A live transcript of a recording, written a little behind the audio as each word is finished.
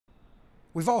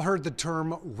We've all heard the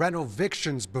term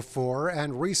renovictions before,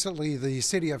 and recently the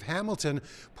city of Hamilton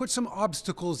put some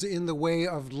obstacles in the way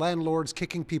of landlords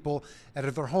kicking people out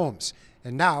of their homes.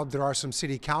 And now there are some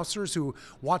city councillors who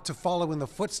want to follow in the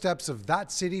footsteps of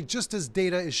that city, just as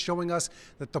data is showing us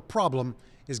that the problem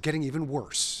is getting even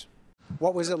worse.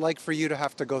 What was it like for you to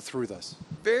have to go through this?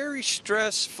 Very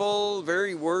stressful,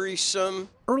 very worrisome.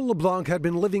 Earl LeBlanc had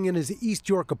been living in his East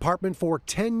York apartment for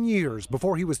 10 years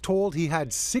before he was told he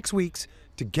had 6 weeks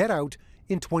to get out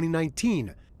in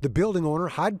 2019. The building owner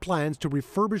had plans to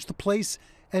refurbish the place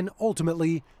and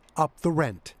ultimately up the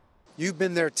rent. You've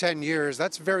been there 10 years.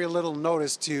 That's very little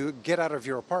notice to get out of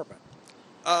your apartment.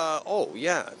 Oh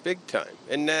yeah, big time.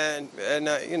 And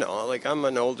you know, like I'm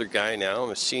an older guy now, I'm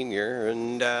a senior,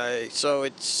 and so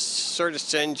it sort of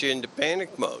sends you into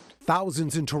panic mode.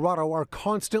 Thousands in Toronto are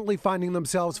constantly finding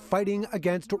themselves fighting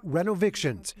against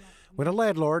renovictions when a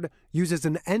landlord uses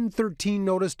an N13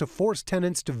 notice to force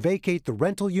tenants to vacate the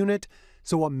rental unit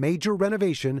so a major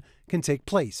renovation can take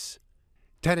place.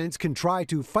 Tenants can try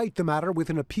to fight the matter with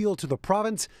an appeal to the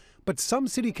province, but some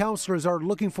city councillors are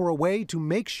looking for a way to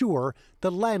make sure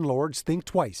the landlords think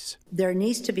twice. There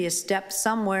needs to be a step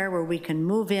somewhere where we can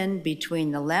move in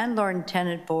between the landlord and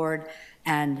tenant board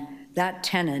and that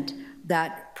tenant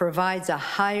that provides a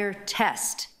higher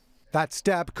test. That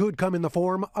step could come in the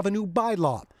form of a new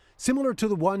bylaw, similar to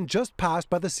the one just passed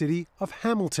by the city of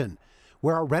Hamilton,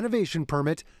 where a renovation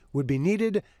permit would be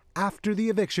needed after the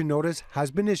eviction notice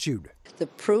has been issued. The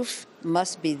proof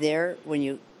must be there when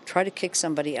you try to kick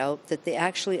somebody out that they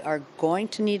actually are going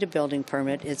to need a building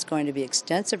permit. It's going to be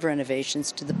extensive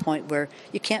renovations to the point where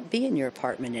you can't be in your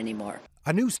apartment anymore.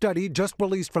 A new study just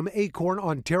released from Acorn,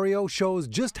 Ontario, shows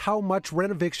just how much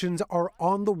renovictions are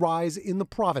on the rise in the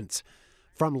province,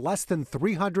 from less than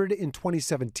 300 in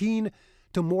 2017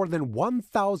 to more than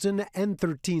 1,000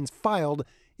 N13s filed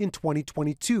in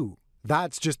 2022.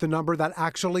 That's just the number that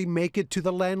actually make it to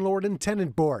the landlord and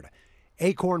tenant board.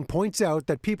 Acorn points out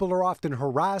that people are often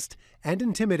harassed and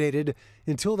intimidated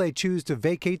until they choose to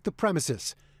vacate the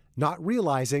premises, not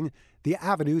realizing the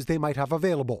avenues they might have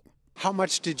available. How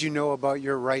much did you know about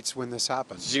your rights when this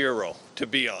happened? Zero, to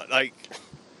be honest.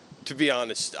 To be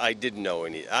honest, I didn't know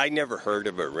any. I never heard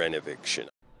of a renoviction.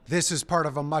 This is part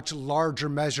of a much larger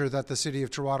measure that the City of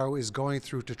Toronto is going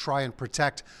through to try and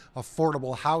protect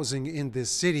affordable housing in this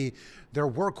city. There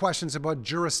were questions about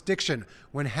jurisdiction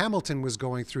when Hamilton was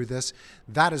going through this.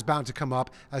 That is bound to come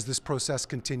up as this process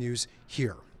continues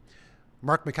here.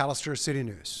 Mark McAllister, City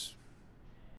News.